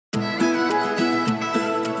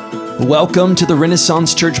Welcome to the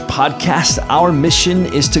Renaissance Church podcast. Our mission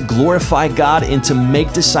is to glorify God and to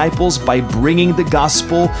make disciples by bringing the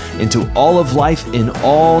gospel into all of life in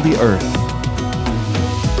all the earth.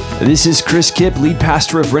 This is Chris Kipp, lead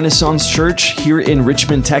pastor of Renaissance Church here in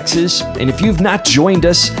Richmond, Texas. And if you've not joined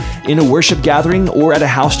us in a worship gathering or at a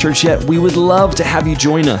house church yet, we would love to have you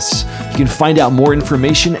join us. You can find out more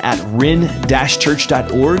information at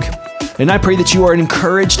ren-church.org. And I pray that you are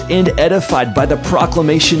encouraged and edified by the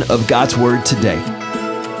proclamation of God's word today.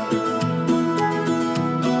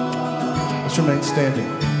 Let's remain standing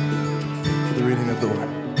for the reading of the word.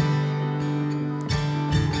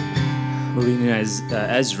 We're reading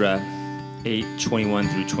Ezra 8:21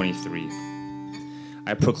 through 23.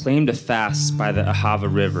 I proclaimed a fast by the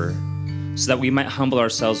Ahava River so that we might humble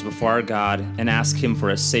ourselves before our God and ask him for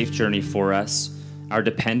a safe journey for us, our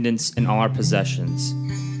dependents, and all our possessions.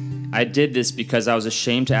 I did this because I was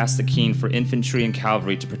ashamed to ask the king for infantry and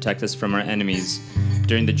cavalry to protect us from our enemies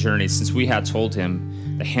during the journey, since we had told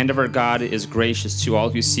him, the hand of our God is gracious to all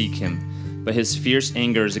who seek him, but his fierce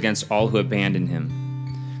anger is against all who abandon him.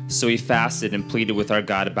 So we fasted and pleaded with our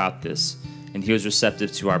God about this, and he was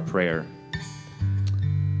receptive to our prayer.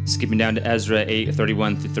 Skipping down to Ezra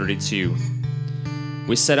 8:31 through 32.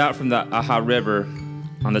 We set out from the Aha River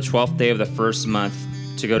on the 12th day of the first month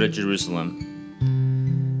to go to Jerusalem.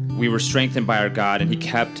 We were strengthened by our God, and he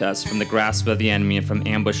kept us from the grasp of the enemy and from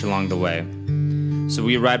ambush along the way. So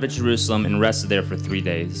we arrived at Jerusalem and rested there for 3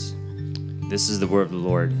 days. This is the word of the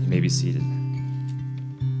Lord. You may be seated.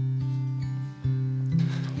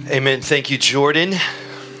 Amen. Thank you, Jordan.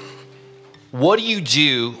 What do you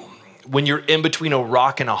do when you're in between a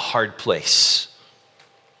rock and a hard place?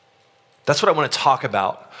 That's what I want to talk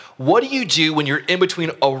about. What do you do when you're in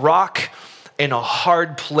between a rock in a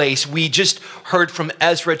hard place? We just heard from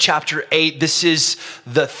Ezra chapter 8. This is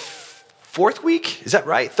the fourth week. Is that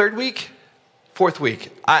right? Third week? Fourth week.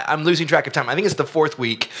 I'm losing track of time. I think it's the fourth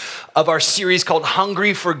week of our series called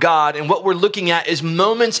Hungry for God. And what we're looking at is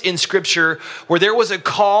moments in Scripture where there was a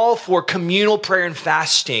call for communal prayer and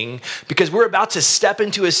fasting, because we're about to step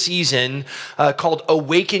into a season called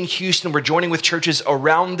Awaken Houston. We're joining with churches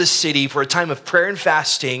around the city for a time of prayer and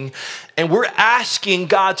fasting. And we're asking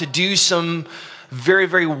God to do some very,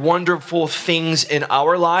 very wonderful things in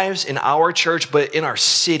our lives, in our church, but in our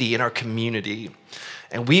city, in our community.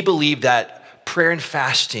 And we believe that prayer and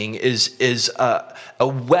fasting is a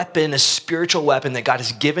weapon, a spiritual weapon that God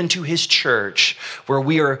has given to his church, where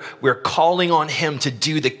we're calling on him to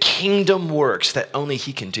do the kingdom works that only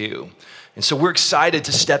he can do. And so we're excited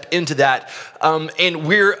to step into that. And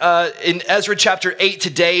we're in Ezra chapter 8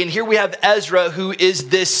 today. And here we have Ezra, who is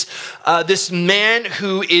this man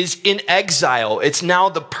who is in exile. It's now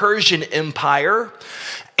the Persian Empire.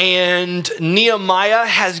 And Nehemiah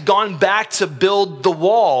has gone back to build the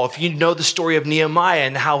wall. If you know the story of Nehemiah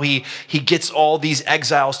and how he gets all these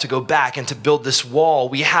exiles to go back and to build this wall.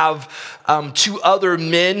 We have two other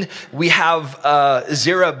men. We have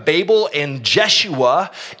Zerubbabel and Jeshua,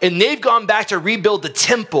 and they've gone back to rebuild the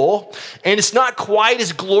temple. And it's not quite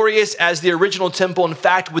as glorious as the original temple. In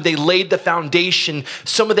fact, when they laid the foundation,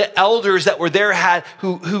 some of the elders that were there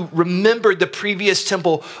who remembered the previous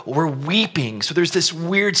temple were weeping. So there's this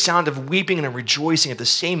weird sound of weeping and rejoicing at the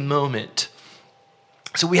same moment.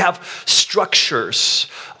 So we have structures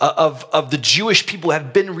of the Jewish people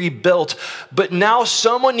have been rebuilt, but now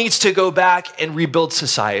someone needs to go back and rebuild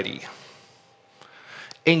society.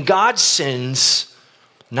 And God sends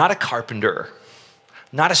not a carpenter,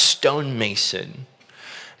 not a stonemason.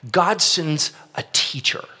 God sends a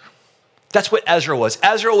teacher. That's what Ezra was.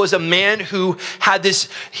 Ezra was a man who had this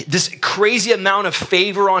crazy amount of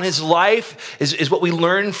favor on his life, is what we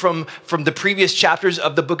learn from the previous chapters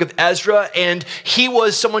of the book of Ezra. And he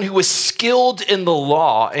was someone who was skilled in the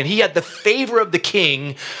law, and he had the favor of the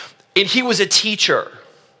king, and he was a teacher.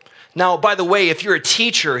 Now, by the way, if you're a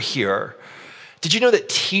teacher here, did you know that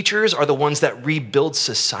teachers are the ones that rebuild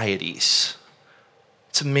societies?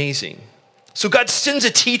 It's amazing. So God sends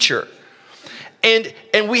a teacher. And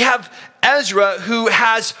we have Ezra, who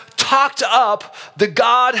has talked up the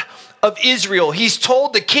God of Israel. He's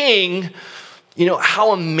told the king,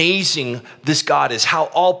 how amazing this God is, how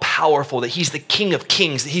all-powerful, that he's the King of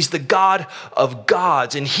kings, that he's the God of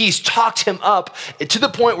gods. And he's talked him up to the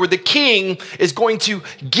point where the king is going to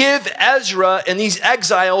give Ezra and these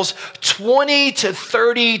exiles 20 to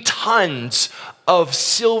 30 tons of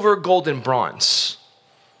silver, gold, and bronze,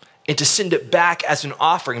 and to send it back as an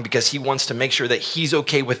offering, because he wants to make sure that he's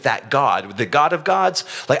okay with that God, the God of gods.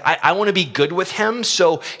 Like, I want to be good with him.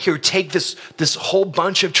 So here, take this whole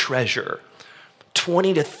bunch of treasure,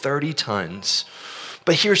 20 to 30 tons.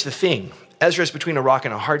 But here's the thing. Ezra's between a rock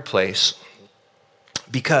and a hard place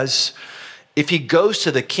because if he goes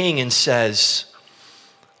to the king and says,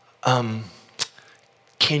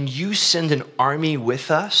 can you send an army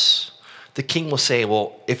with us? The king will say,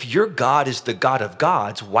 well, if your God is the God of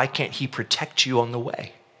gods, why can't he protect you on the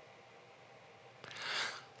way?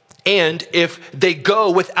 And if they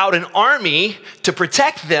go without an army to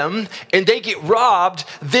protect them and they get robbed,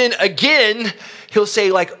 then again, he'll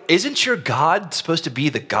say, like, isn't your God supposed to be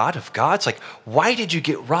the God of gods? Like, why did you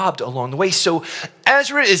get robbed along the way? So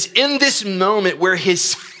Ezra is in this moment where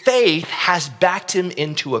his faith has backed him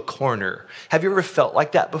into a corner. Have you ever felt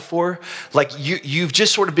like that before? Like you've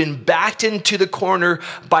just sort of been backed into the corner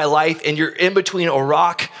by life and you're in between a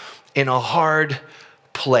rock and a hard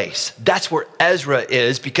place. That's where Ezra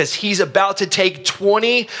is because he's about to take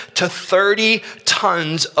 20 to 30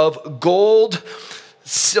 tons of gold,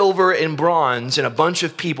 silver, and bronze and a bunch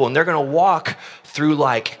of people, and they're going to walk through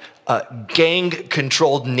like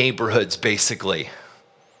gang-controlled neighborhoods, basically.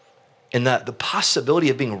 And the possibility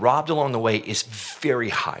of being robbed along the way is very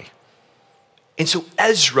high. And so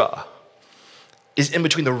Ezra is in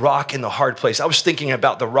between the rock and the hard place. I was thinking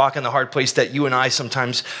about the rock and the hard place that you and I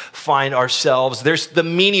sometimes find ourselves. There's the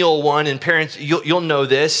menial one, and parents, you'll know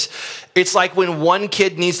this. It's like when one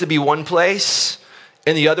kid needs to be one place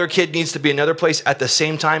and the other kid needs to be another place at the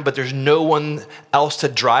same time, but there's no one else to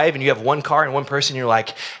drive, and you have one car and one person, you're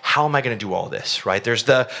like, how am I gonna do all this, right? There's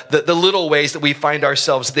the little ways that we find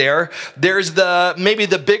ourselves there. There's maybe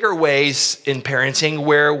the bigger ways in parenting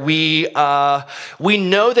where we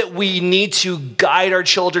know that we need to guide our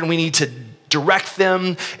children, we need to direct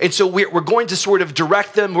them, and so we're going to sort of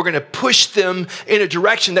direct them, we're going to push them in a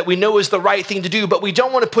direction that we know is the right thing to do, but we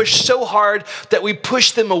don't want to push so hard that we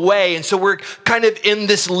push them away, and so we're kind of in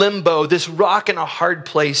this limbo, this rock and a hard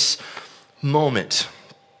place moment.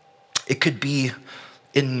 It could be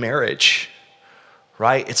in marriage,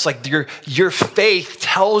 right? It's like your faith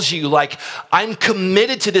tells you, like, I'm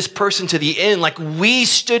committed to this person to the end. Like, we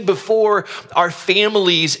stood before our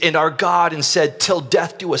families and our God and said, till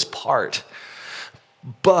death do us part.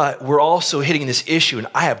 But we're also hitting this issue, and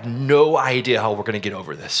I have no idea how we're going to get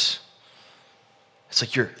over this. It's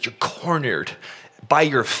like you're cornered by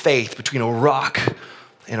your faith between a rock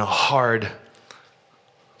and a hard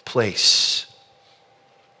place.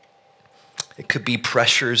 It could be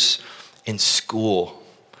pressures in school,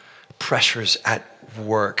 pressures at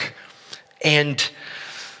work, and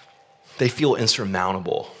they feel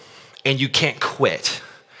insurmountable, and you can't quit.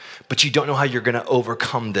 But you don't know how you're going to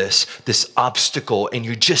overcome this obstacle, and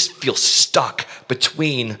you just feel stuck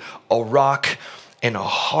between a rock and a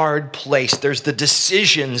hard place. There's the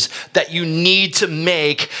decisions that you need to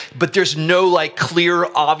make, but there's no like clear,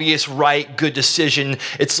 obvious, right, good decision.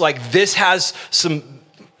 It's like this has some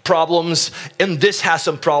problems and this has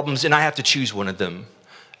some problems, and I have to choose one of them.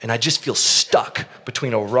 And I just feel stuck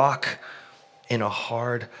between a rock and a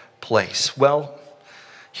hard place. Well,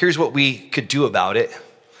 here's what we could do about it.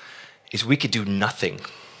 Is we could do nothing.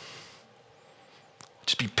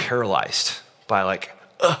 Just be paralyzed by like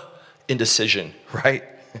indecision, right?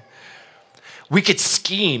 We could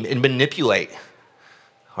scheme and manipulate,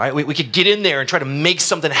 right? We could get in there and try to make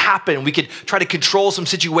something happen. We could try to control some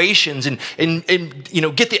situations and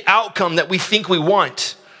get the outcome that we think we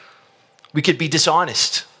want. We could be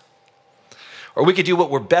dishonest. Or we could do what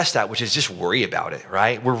we're best at, which is just worry about it,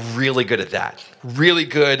 right? We're really good at that. Really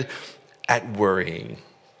good at worrying.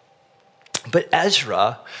 But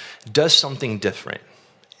Ezra does something different.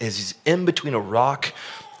 As he's in between a rock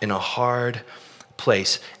and a hard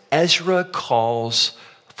place, Ezra calls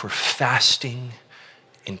for fasting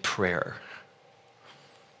and prayer.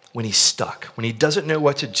 When he's stuck, when he doesn't know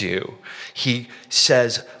what to do, he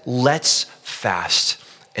says, let's fast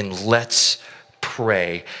and let's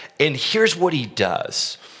pray. And here's what he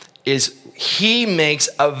does, is he makes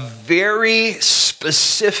a very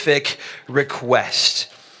specific request.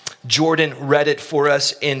 Jordan read it for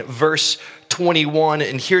us in verse 21,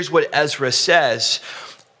 and here's what Ezra says.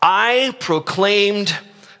 I proclaimed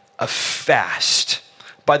a fast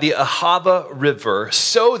by the Ahava River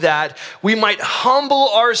so that we might humble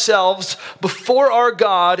ourselves before our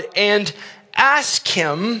God and ask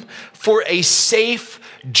him for a safe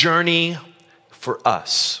journey for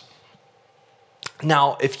us.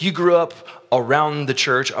 Now, if you grew up around the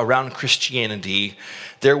church, around Christianity,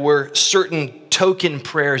 there were certain token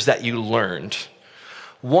prayers that you learned.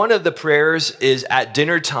 One of the prayers is at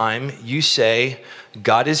dinner time, you say,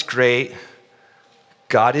 God is great,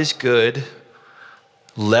 God is good,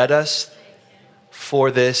 let us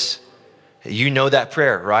for this. You know that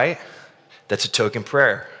prayer, right? That's a token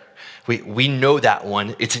prayer. We know that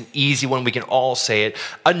one. It's an easy one. We can all say it.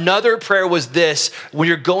 Another prayer was this. When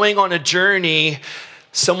you're going on a journey,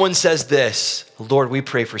 someone says this, Lord, we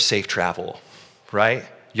pray for safe travel, right?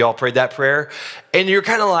 Y'all prayed that prayer? And you're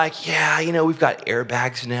kind of like, yeah, we've got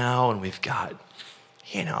airbags now and we've got,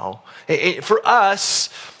 for us,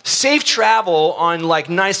 safe travel on like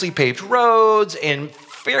nicely paved roads and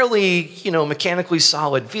fairly, mechanically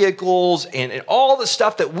solid vehicles and all the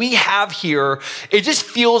stuff that we have here, it just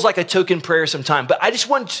feels like a token prayer sometimes. But I just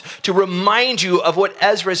want to remind you of what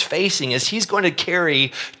Ezra is facing as he's going to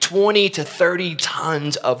carry 20 to 30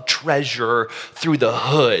 tons of treasure through the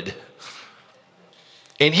hood.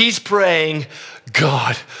 And he's praying,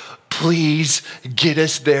 God, please get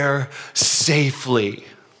us there safely.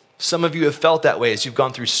 Some of you have felt that way as you've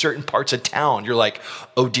gone through certain parts of town. You're like,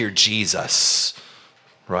 oh, dear Jesus,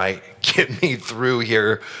 right? Get me through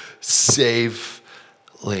here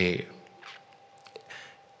safely.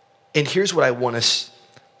 And here's what I want us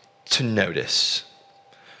to notice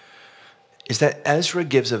is that Ezra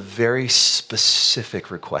gives a very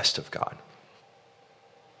specific request of God.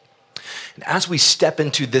 And as we step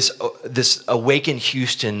into this Awaken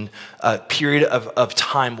Houston period of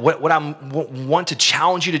time, what I want to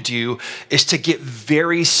challenge you to do is to get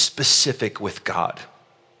very specific with God.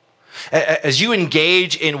 As you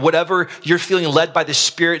engage in whatever you're feeling led by the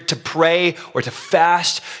Spirit to pray or to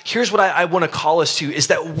fast, here's what I want to call us to, is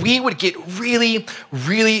that we would get really,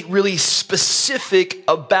 really, really specific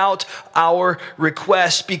about our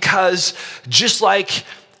requests, because just like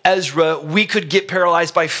Ezra, we could get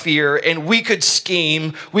paralyzed by fear and we could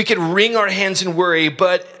scheme, we could wring our hands and worry,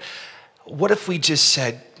 but what if we just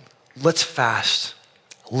said, let's fast,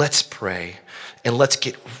 let's pray, and let's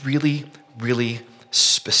get really, really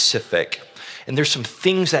specific. And there's some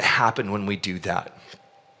things that happen when we do that.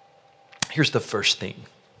 Here's the first thing.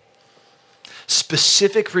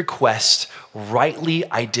 Specific requests rightly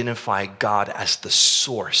identify God as the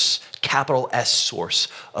source, capital S source,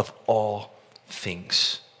 of all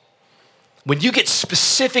things. When you get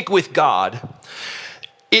specific with God,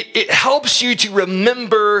 it helps you to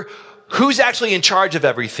remember who's actually in charge of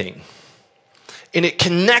everything. And it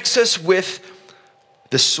connects us with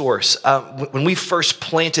the source. When we first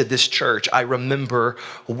planted this church, I remember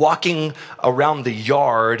walking around the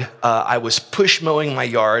yard. I was push mowing my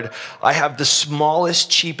yard. I have the smallest,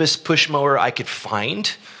 cheapest push mower I could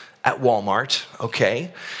find at Walmart,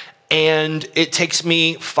 okay? And it takes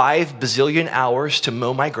me 5 bazillion hours to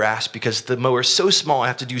mow my grass because the mower is so small, I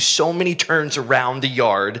have to do so many turns around the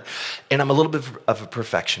yard. And I'm a little bit of a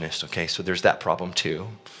perfectionist, okay? So there's that problem too.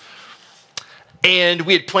 And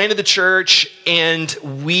we had planted the church and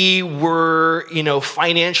we were,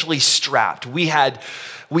 financially strapped. We had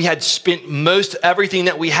spent most everything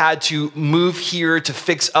that we had to move here to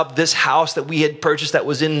fix up this house that we had purchased that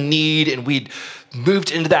was in need, and we'd moved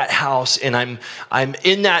into that house, and I'm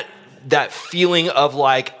in that feeling of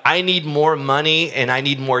like, I need more money and I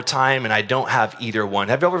need more time and I don't have either one.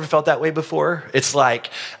 Have you ever felt that way before? It's like,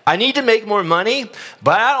 I need to make more money,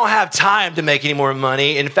 but I don't have time to make any more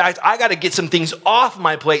money. In fact, I got to get some things off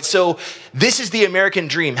my plate. So this is the American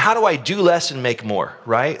dream. How do I do less and make more,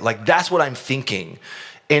 right? Like, that's what I'm thinking.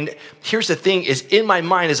 And here's the thing is, in my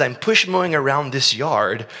mind, as I'm push mowing around this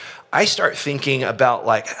yard, I start thinking about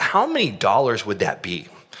like, how many dollars would that be?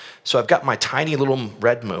 So I've got my tiny little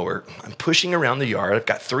red mower. I'm pushing around the yard. I've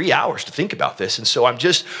got 3 hours to think about this. And so I'm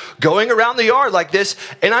just going around the yard like this,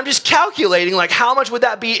 and I'm just calculating like, how much would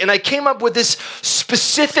that be? And I came up with this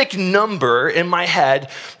specific number in my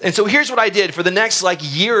head. And so here's what I did for the next like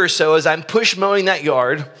year or so as I'm push mowing that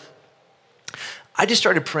yard. I just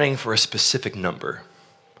started praying for a specific number.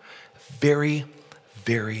 Very,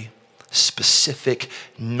 very specific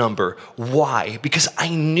number. Why? Because I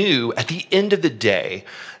knew at the end of the day,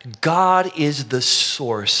 God is the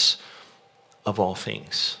source of all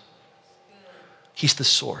things. He's the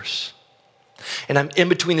source. And I'm in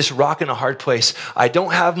between this rock and a hard place. I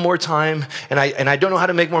don't have more time, and I don't know how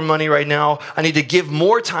to make more money right now. I need to give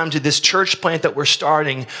more time to this church plant that we're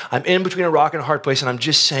starting. I'm in between a rock and a hard place, and I'm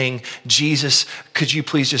just saying, Jesus, could you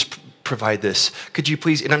please just provide this? Could you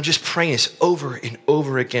please? And I'm just praying this over and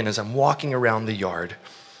over again as I'm walking around the yard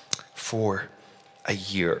for a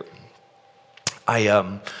year. I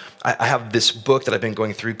have this book that I've been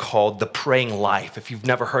going through called The Praying Life. If you've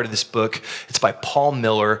never heard of this book, it's by Paul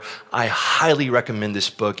Miller. I highly recommend this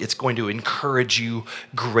book. It's going to encourage you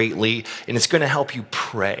greatly, and it's going to help you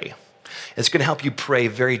pray. It's going to help you pray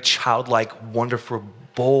very childlike, wonderful,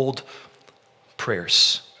 bold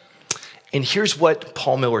prayers. And here's what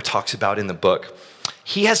Paul Miller talks about in the book.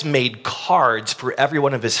 he has made cards for every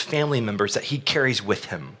one of his family members that he carries with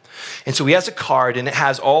him. And so he has a card and it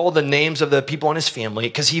has all the names of the people in his family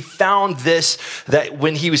because he found this, that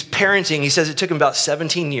when he was parenting, he says it took him about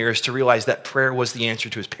 17 years to realize that prayer was the answer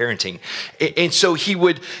to his parenting. And so he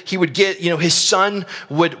would get, his son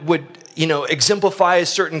would exemplify a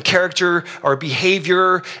certain character or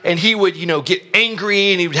behavior, and he would, get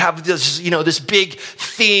angry, and he would have this, this big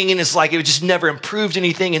thing, and it's like it would just never improved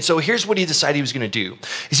anything. And so here's what he decided he was going to do: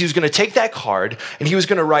 is he was going to take that card and he was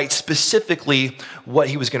going to write specifically what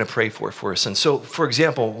he was going to pray for his son. So, for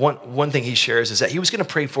example, one thing he shares is that he was going to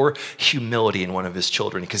pray for humility in one of his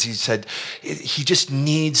children because he said he just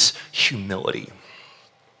needs humility.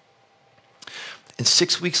 And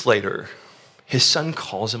 6 weeks later, his son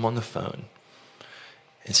calls him on the phone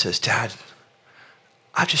and says, "Dad,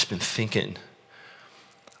 I've just been thinking,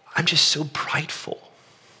 I'm just so prideful.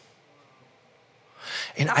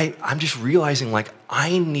 And I'm just realizing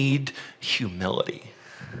I need humility."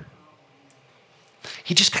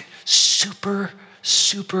 He just got super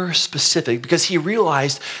specific because he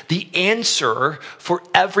realized the answer for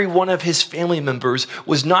every one of his family members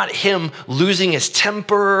was not him losing his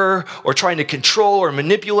temper or trying to control or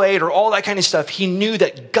manipulate or all that kind of stuff. He knew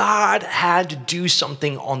that God had to do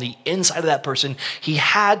something on the inside of that person. He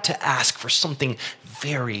had to ask for something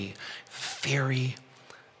very, very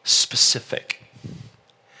specific.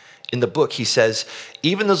 In the book, he says,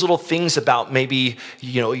 even those little things about maybe,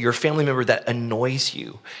 your family member that annoys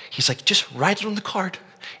you, he's like, just write it on the card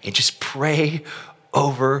and just pray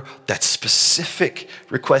over that specific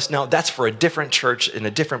request. Now, that's for a different church in a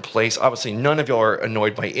different place. Obviously, none of y'all are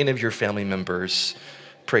annoyed by any of your family members.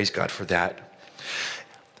 Praise God for that.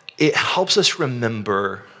 It helps us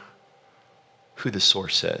remember who the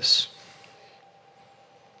source is.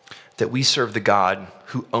 That we serve the God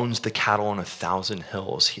who owns the cattle on 1,000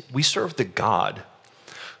 hills. We serve the God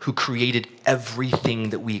who created everything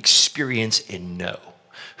that we experience and know,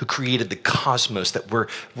 who created the cosmos that we're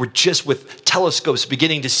just with telescopes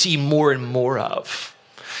beginning to see more and more of.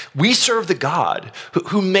 We serve the God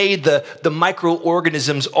who made the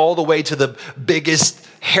microorganisms all the way to the biggest,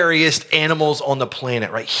 hairiest animals on the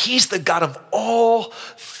planet, right? He's the God of all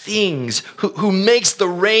things, who makes the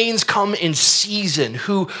rains come in season,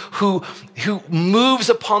 who moves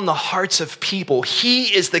upon the hearts of people. He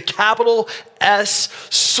is the capital S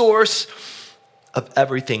source of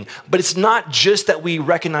everything. But it's not just that we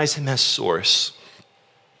recognize him as source.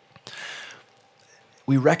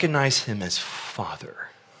 We recognize him as Father.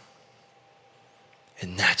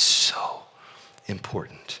 And that's so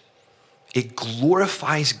important. It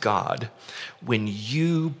glorifies God when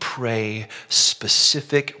you pray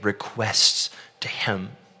specific requests to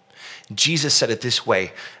him. Jesus said it this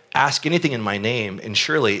way: ask anything in my name, and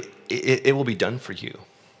surely it will be done for you.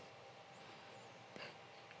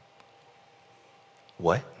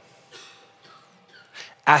 What?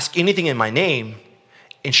 Ask anything in my name,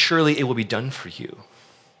 and surely it will be done for you.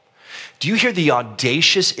 Do you hear the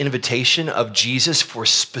audacious invitation of Jesus for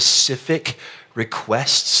specific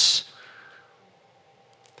requests?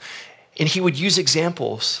 And he would use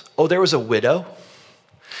examples. Oh, there was a widow,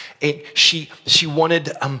 and she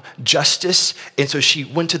wanted justice, and so she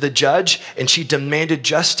went to the judge, and she demanded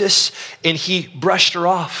justice, and he brushed her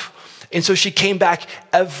off. And so she came back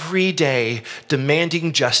every day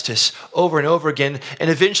demanding justice over and over again,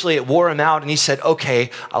 and eventually it wore him out, and he said,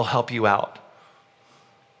 "Okay, I'll help you out."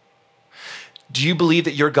 Do you believe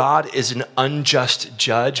that your God is an unjust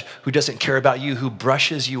judge who doesn't care about you, who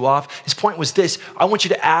brushes you off? His point was this: I want you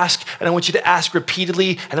to ask, and I want you to ask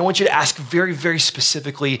repeatedly, and I want you to ask very, very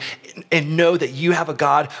specifically, and know that you have a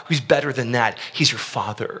God who's better than that. He's your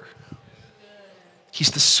Father.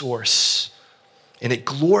 He's the source. And it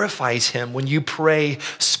glorifies him when you pray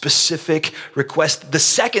specific requests. The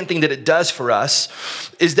second thing that it does for us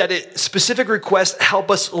is that specific requests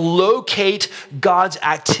help us locate God's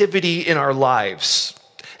activity in our lives.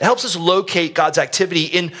 It helps us locate God's activity.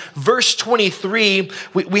 In verse 23,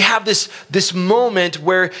 we have this moment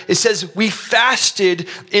where it says, we fasted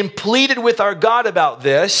and pleaded with our God about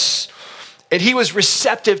this, and he was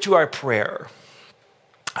receptive to our prayer.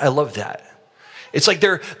 I love that. It's like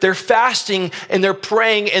they're fasting and they're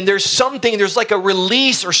praying, and there's like a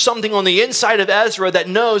release or something on the inside of Ezra that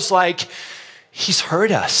knows he's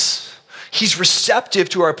heard us. He's receptive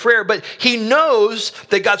to our prayer, but he knows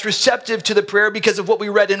that God's receptive to the prayer because of what we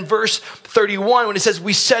read in verse 31 when it says,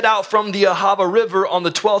 we set out from the Ahava River on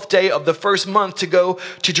the 12th day of the first month to go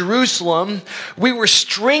to Jerusalem. We were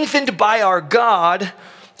strengthened by our God,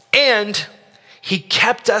 and he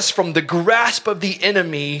kept us from the grasp of the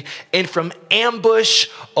enemy and from ambush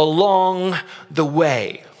along the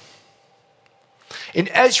way. And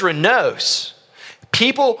Ezra knows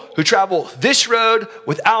people who travel this road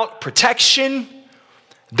without protection,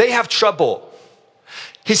 they have trouble.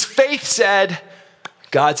 His faith said,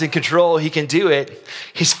 God's in control, he can do it.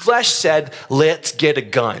 His flesh said, let's get a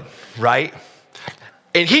gun, right?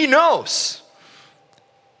 And he knows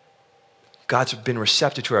God's been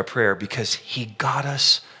receptive to our prayer because he got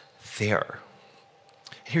us there.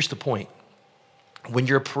 Here's the point. When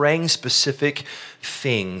you're praying specific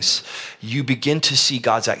things, you begin to see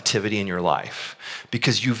God's activity in your life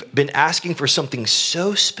because you've been asking for something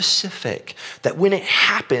so specific that when it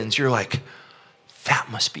happens, you're like,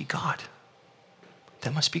 that must be God.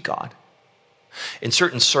 That must be God. In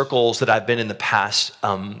certain circles that I've been in the past,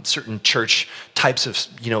 certain church types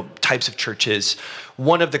of churches,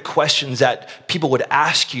 one of the questions that people would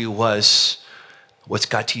ask you was, what's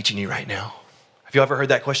God teaching you right now? Have you ever heard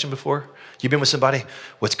that question before? You've been with somebody?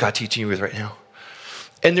 What's God teaching you with right now?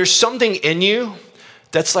 And there's something in you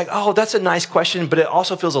that's like, oh, that's a nice question, but it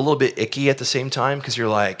also feels a little bit icky at the same time because you're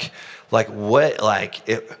like what?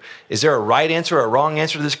 Is there a right answer or a wrong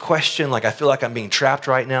answer to this question? Like, I feel like I'm being trapped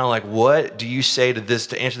right now. Like, what do you say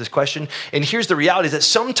to answer this question? And here's the reality is that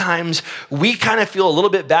sometimes we kind of feel a little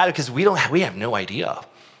bit bad because we have no idea,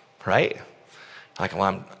 right? Like,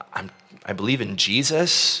 well, I believe in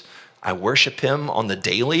Jesus. I worship him on the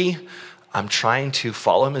daily. I'm trying to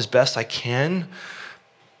follow him as best I can.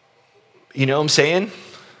 You know what I'm saying?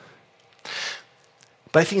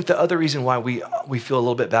 But I think the other reason why we feel a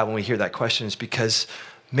little bit bad when we hear that question is because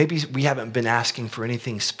maybe we haven't been asking for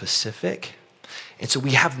anything specific. And so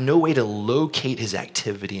we have no way to locate his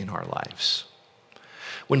activity in our lives.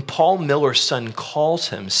 When Paul Miller's son calls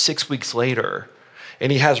him 6 weeks later,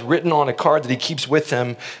 and he has written on a card that he keeps with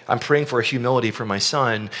him, I'm praying for humility for my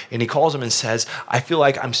son. And he calls him and says, I feel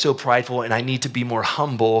like I'm so prideful and I need to be more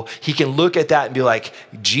humble. He can look at that and be like,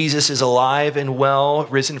 Jesus is alive and well,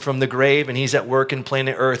 risen from the grave, and he's at work in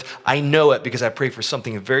planet Earth. I know it because I pray for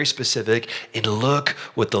something very specific. And look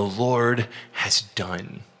what the Lord has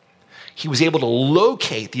done. He was able to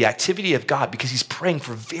locate the activity of God because he's praying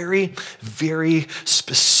for very, very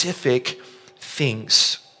specific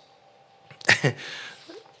things.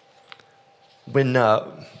 When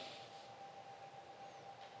I'd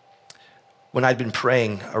been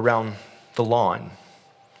praying around the lawn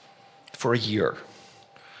for a year,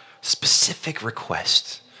 specific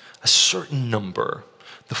requests, a certain number.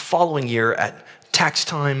 The following year at tax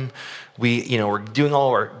time, we're getting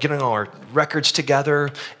all our records together,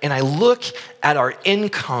 and I look at our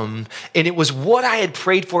income, and it was what I had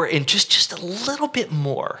prayed for and just a little bit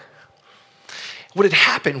more. What had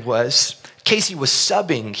happened was Casey was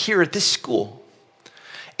subbing here at this school.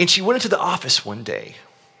 And she went into the office one day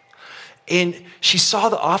and she saw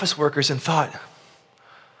the office workers and thought,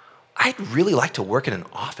 I'd really like to work in an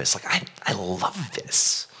office. Like, I love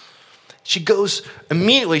this. She goes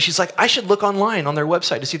immediately, she's like, I should look online on their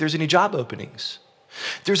website to see if there's any job openings.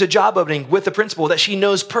 There's a job opening with the principal that she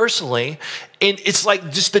knows personally. And it's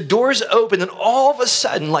like just the doors open and all of a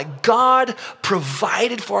sudden, like God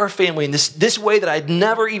provided for our family in this way that I'd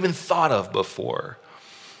never even thought of before.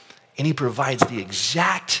 And he provides the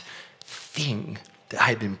exact thing that I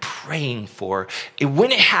had been praying for. And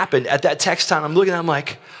when it happened at that text time, I'm looking, I'm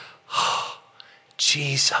like, oh,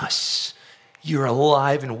 Jesus, you're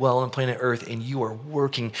alive and well on planet Earth and you are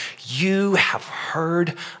working. You have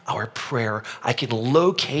heard our prayer. I can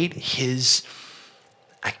locate his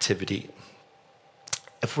activity.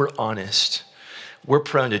 If we're honest, we're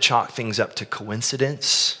prone to chalk things up to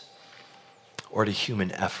coincidence or to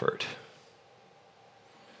human effort.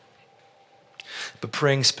 But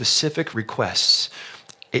praying specific requests,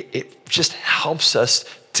 it just helps us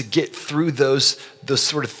to get through those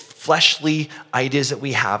sort of fleshly ideas that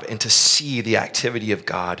we have and to see the activity of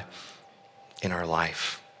God in our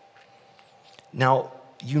life. Now,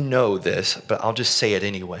 you know this, but I'll just say it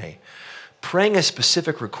anyway. Praying a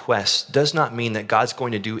specific request does not mean that God's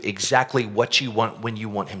going to do exactly what you want when you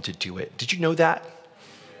want him to do it. Did you know that?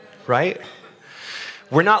 Right?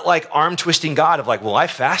 We're not like arm twisting God of like, well, I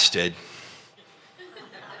fasted.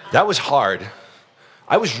 That was hard.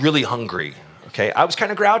 I was really hungry, okay? I was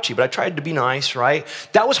kind of grouchy, but I tried to be nice, right?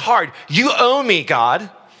 That was hard. You owe me, God.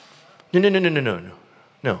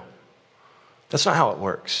 No. That's not how it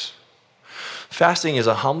works. Fasting is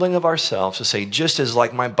a humbling of ourselves to say, just as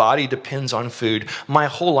like my body depends on food, my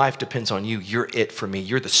whole life depends on you. You're it for me.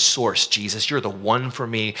 You're the source, Jesus. You're the one for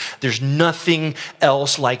me. There's nothing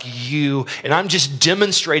else like you. And I'm just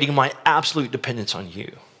demonstrating my absolute dependence on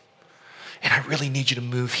you. And I really need you to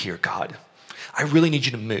move here, God. I really need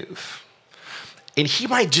you to move. And he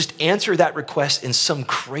might just answer that request in some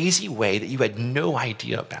crazy way that you had no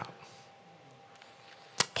idea about.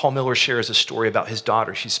 Paul Miller shares a story about his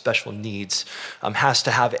daughter. She's special needs, has to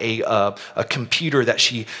have a computer that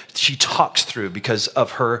she talks through because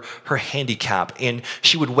of her handicap. And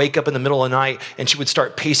she would wake up in the middle of the night and she would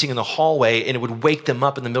start pacing in the hallway, and it would wake them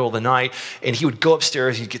up in the middle of the night. And he would go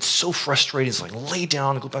upstairs. He'd get so frustrated. He's like, lay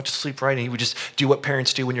down and go back to sleep, right? And he would just do what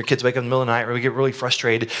parents do when your kids wake up in the middle of the night, or we get really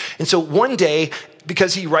frustrated. And so one day,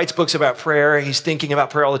 because he writes books about prayer, he's thinking about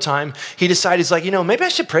prayer all the time, he decided, he's like, maybe I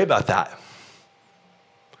should pray about that.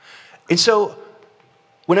 And so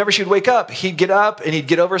whenever she'd wake up, he'd get up and he'd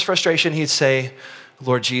get over his frustration. He'd say,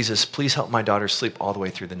 Lord Jesus, please help my daughter sleep all the way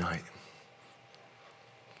through the night.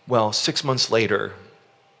 Well, 6 months later,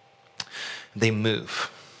 they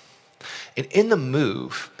move. And in the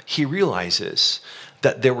move, he realizes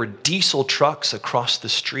that there were diesel trucks across the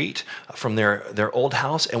street from their old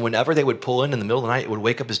house. And whenever they would pull in the middle of the night, it would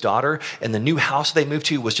wake up his daughter. And the new house they moved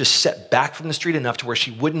to was just set back from the street enough to where she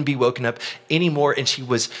wouldn't be woken up anymore. And she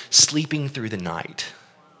was sleeping through the night.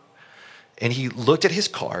 And he looked at his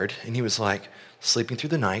card and he was like, sleeping through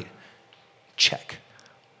the night, check.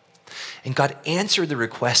 And God answered the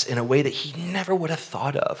request in a way that he never would have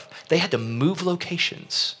thought of. They had to move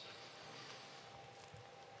locations.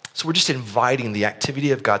 So we're just inviting the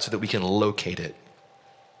activity of God so that we can locate it.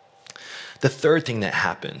 The third thing that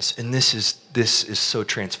happens, and this is so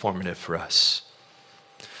transformative for us,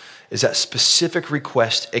 is that specific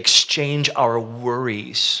request exchange our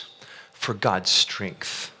worries for God's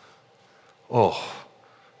strength. Oh,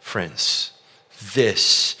 friends,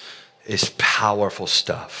 this is powerful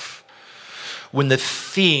stuff. When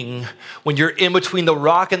you're in between the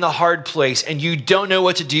rock and the hard place and you don't know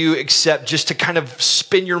what to do except just to kind of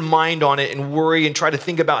spin your mind on it and worry and try to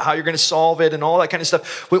think about how you're going to solve it and all that kind of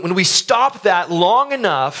stuff. When we stop that long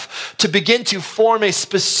enough to begin to form a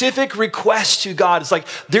specific request to God, it's like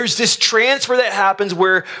there's this transfer that happens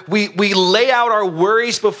where we lay out our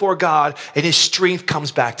worries before God and his strength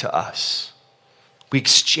comes back to us. We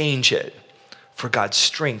exchange it for God's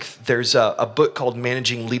strength. There's a book called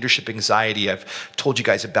Managing Leadership Anxiety I've told you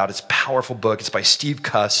guys about. It's a powerful book. It's by Steve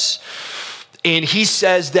Cuss. And he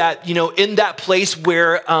says that, in that place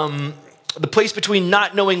where, the place between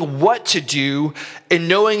not knowing what to do and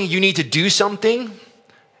knowing you need to do something,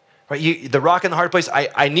 right? The rock and the hard place,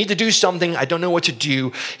 I need to do something. I don't know what to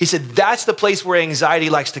do. He said, that's the place where anxiety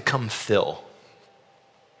likes to come fill.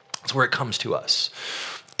 That's where it comes to us.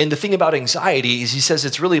 And the thing about anxiety is he says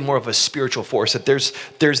it's really more of a spiritual force, that there's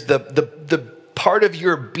the part of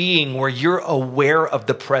your being where you're aware of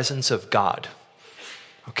the presence of God.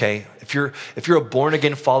 Okay? If you're a born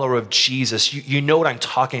again follower of Jesus, you know what I'm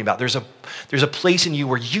talking about. There's a place in you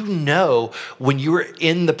where you know when you're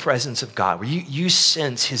in the presence of God, where you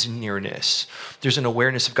sense his nearness. There's an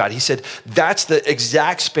awareness of God. He said that's the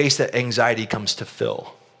exact space that anxiety comes to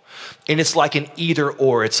fill. And it's like an either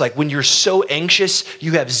or. It's like when you're so anxious,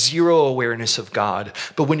 you have zero awareness of God.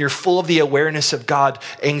 But when you're full of the awareness of God,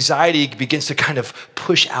 anxiety begins to kind of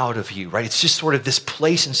push out of you, right? It's just sort of this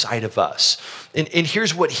place inside of us. And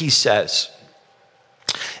here's what he says.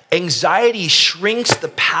 Anxiety shrinks the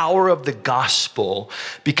power of the gospel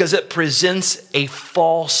because it presents a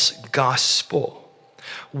false gospel,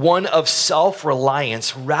 one of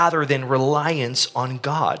self-reliance rather than reliance on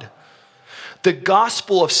God. The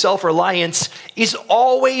gospel of self-reliance is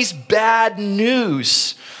always bad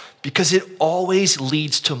news because it always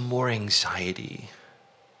leads to more anxiety.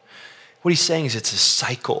 What he's saying is it's a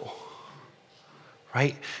cycle,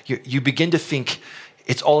 right? You begin to think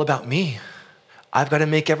it's all about me. I've got to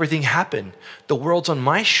make everything happen. The world's on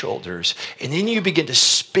my shoulders. And then you begin to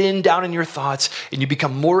spin down in your thoughts and you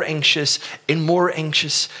become more anxious and more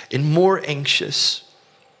anxious and more anxious.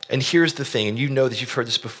 And here's the thing, and you know that you've heard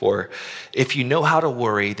this before. If you know how to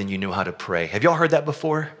worry, then you know how to pray. Have y'all heard that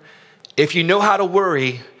before? If you know how to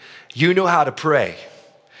worry, you know how to pray.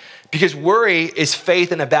 Because worry is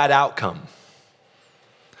faith in a bad outcome.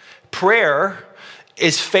 Prayer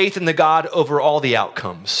is faith in the God over all the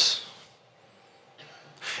outcomes.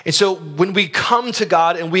 And so when we come to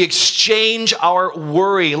God and we exchange our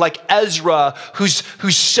worry, like Ezra, who's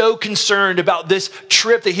so concerned about this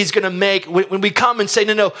trip that he's going to make, when we come and say,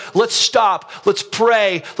 no, let's stop, let's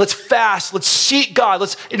pray, let's fast, let's seek God,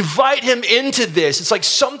 let's invite him into this. It's like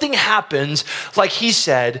something happens, like he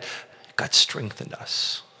said, God strengthened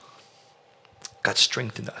us. God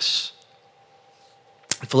strengthened us.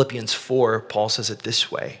 In Philippians 4, Paul says it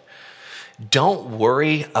this way: don't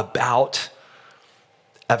worry about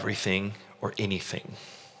everything or anything.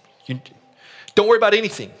 Don't worry about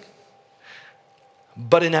anything,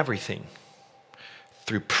 but in everything,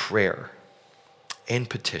 through prayer and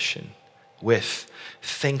petition, with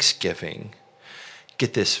thanksgiving.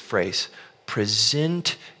 Get this phrase: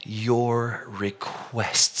 present your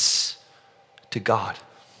requests to God.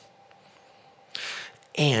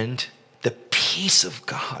 And the peace of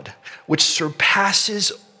God, which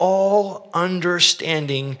surpasses all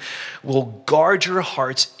understanding, will guard your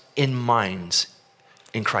hearts and minds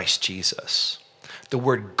in Christ Jesus. The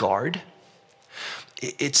word guard,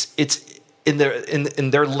 it's in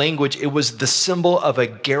their language, it was the symbol of a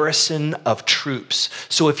garrison of troops.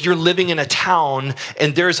 So if you're living in a town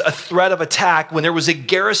and there's a threat of attack, when there was a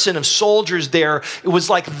garrison of soldiers there, it was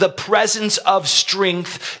like the presence of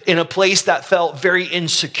strength in a place that felt very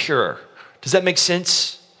insecure. Does that make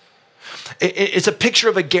sense? It's a picture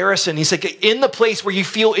of a garrison. He's like, in the place where you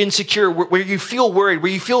feel insecure, where you feel worried,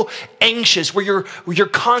 where you feel anxious, where you're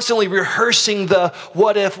constantly rehearsing the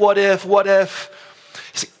what if.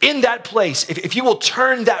 In that place, if you will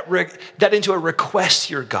turn that into a request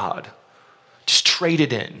to your God, just trade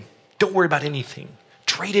it in. Don't worry about anything.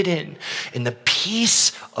 Trade it in. And the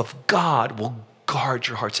peace of God will guard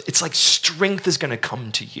your hearts. It's like strength is going to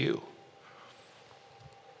come to you.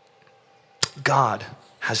 God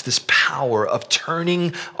has this power of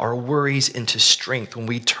turning our worries into strength when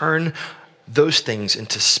we turn those things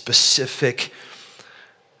into specific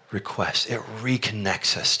requests. It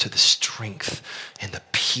reconnects us to the strength and the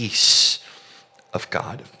peace of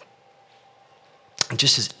God. And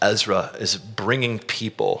just as Ezra is bringing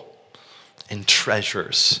people and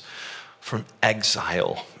treasures from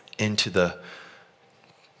exile into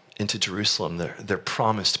Jerusalem, their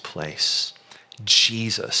promised place,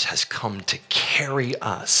 Jesus has come to carry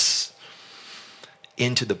us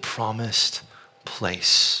into the promised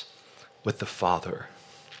place with the Father.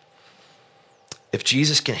 If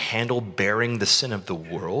Jesus can handle bearing the sin of the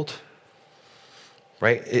world,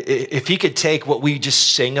 right? If he could take what we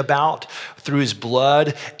just sang about through his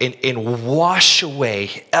blood and wash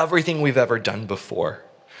away everything we've ever done before,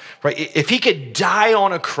 right? If he could die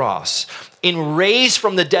on a cross and raise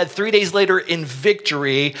from the dead 3 days later in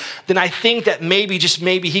victory, then I think that maybe, just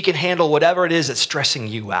maybe, he can handle whatever it is that's stressing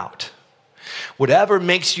you out. Whatever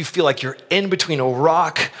makes you feel like you're in between a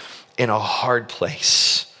rock and a hard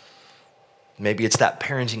place. Maybe it's that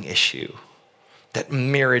parenting issue, that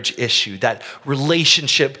marriage issue, that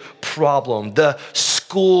relationship problem, the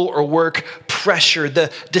school or work pressure,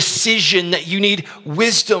 the decision that you need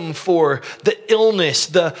wisdom for, the illness,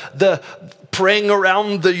 the praying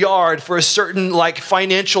around the yard for a certain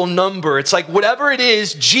financial number. It's like whatever it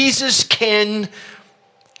is, Jesus can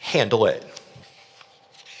handle it.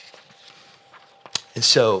 And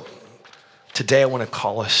so today I want to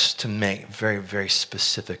call us to make very, very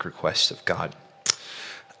specific requests of God.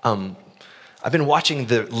 I've been watching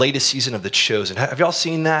the latest season of The Chosen. Have y'all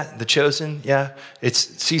seen that? The Chosen? Yeah.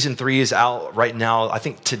 Season 3 is out right now. I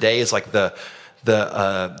think today is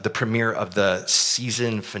the premiere of the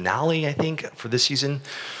season finale, I think, for this season.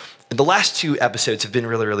 The last 2 episodes have been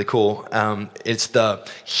really, really cool. It's the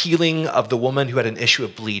healing of the woman who had an issue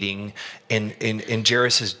of bleeding in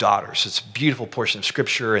Jairus' daughter. So it's a beautiful portion of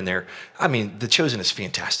scripture, and The Chosen is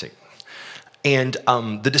fantastic. And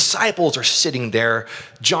the disciples are sitting there.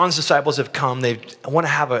 John's disciples have come. They want to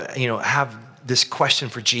have this question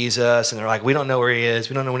for Jesus, and they're like, we don't know where he is.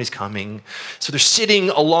 We don't know when he's coming. So they're sitting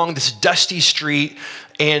along this dusty street,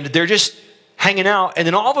 and they're just hanging out. And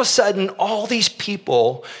then all of a sudden, all these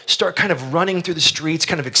people start kind of running through the streets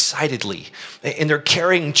kind of excitedly. And they're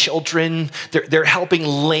carrying children. They're helping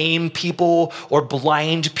lame people or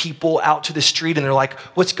blind people out to the street. And they're like,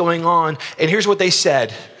 what's going on? And here's what they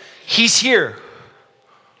said. He's here.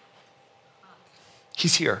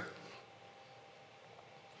 He's here.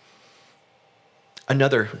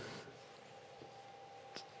 Another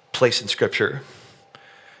place in scripture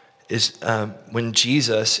is when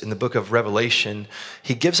Jesus, in the book of Revelation,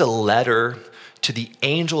 he gives a letter to the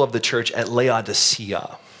angel of the church at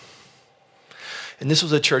Laodicea. And this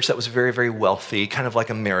was a church that was very, very wealthy, kind of like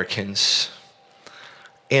Americans.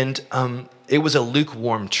 And it was a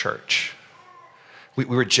lukewarm church. We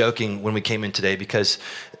were joking when we came in today because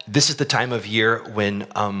this is the time of year when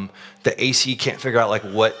the AC can't figure out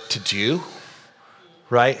what to do,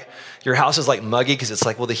 right? Your house is muggy because it's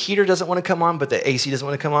the heater doesn't want to come on, but the AC doesn't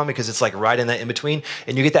want to come on because it's right in that in between.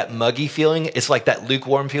 And you get that muggy feeling. It's that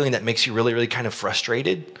lukewarm feeling that makes you really, really kind of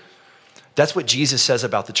frustrated. That's what Jesus says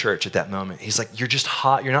about the church at that moment. He's like, you're just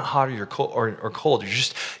hot. You're not hot or you're cold or cold.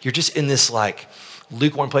 You're just in this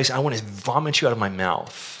lukewarm place. I want to vomit you out of my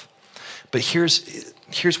mouth. But here's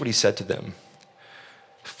what he said to them.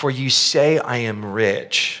 For you say I am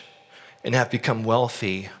rich and have become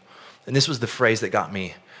wealthy. And this was the phrase that got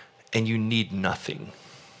me. And you need nothing.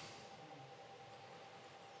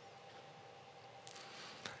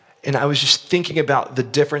 And I was just thinking about the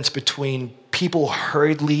difference between people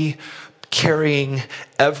hurriedly carrying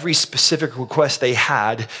every specific request they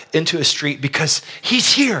had into a street because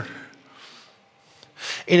he's here.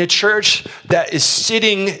 In a church that is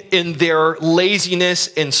sitting in their laziness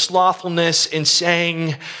and slothfulness and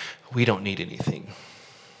saying, we don't need anything.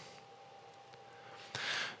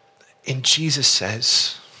 And Jesus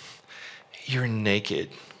says, you're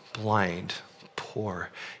naked, blind,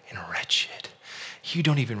 poor, and wretched. You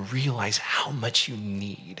don't even realize how much you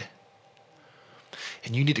need.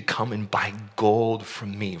 And you need to come and buy gold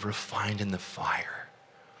from me, refined in the fire.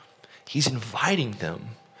 He's inviting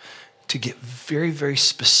them to get very, very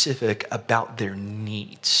specific about their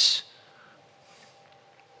needs.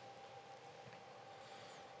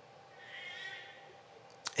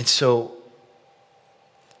 And so,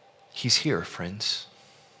 he's here, friends.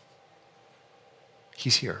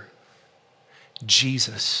 He's here.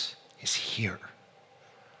 Jesus is here.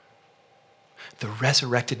 The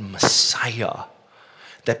resurrected Messiah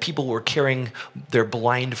that people were carrying their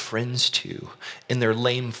blind friends to, and their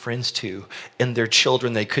lame friends to, and their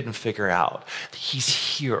children they couldn't figure out.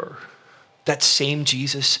 He's here. That same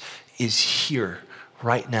Jesus is here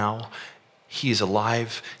right now. He is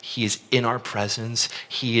alive. He is in our presence.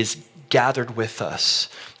 He is gathered with us.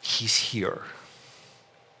 He's here.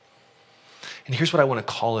 And here's what I want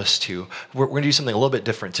to call us to. We're going to do something a little bit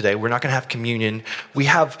different today. We're not going to have communion. We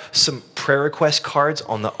have some prayer request cards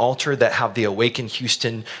on the altar that have the Awaken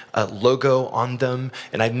Houston logo on them.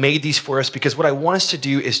 And I made these for us because what I want us to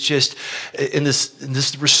do is just, in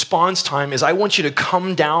this response time, is I want you to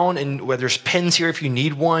come down, and where there's pens here if you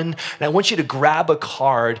need one, and I want you to grab a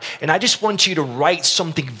card, and I just want you to write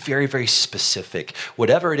something very, very specific,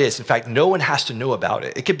 whatever it is. In fact, no one has to know about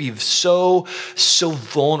it. It could be so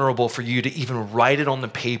vulnerable for you to even write it on the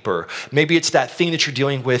paper. Maybe it's that thing that you're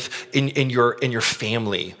dealing with in your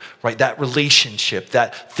family, right? That relationship,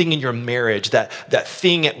 that thing in your marriage, that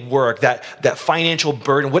thing at work, that financial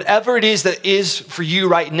burden, whatever it is that is for you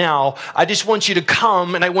right now. I just want you to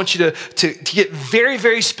come, and I want you to get very,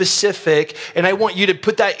 very specific, and I want you to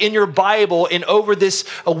put that in your Bible, and over this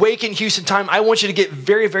Awaken Houston time, I want you to get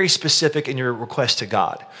very, very specific in your request to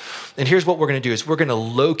God. And here's what we're going to do is we're going to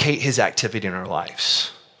locate his activity in our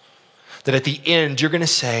lives. That at the end, you're going to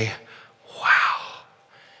say, wow,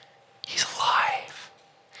 he's alive.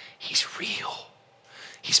 He's real.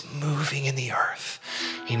 He's moving in the earth.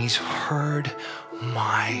 And he's heard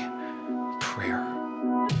my prayer.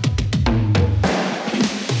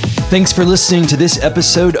 Thanks for listening to this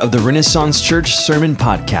episode of the Renaissance Church Sermon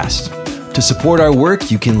Podcast. To support our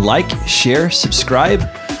work, you can like, share, subscribe,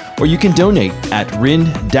 or you can donate at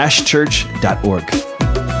ren-church.org.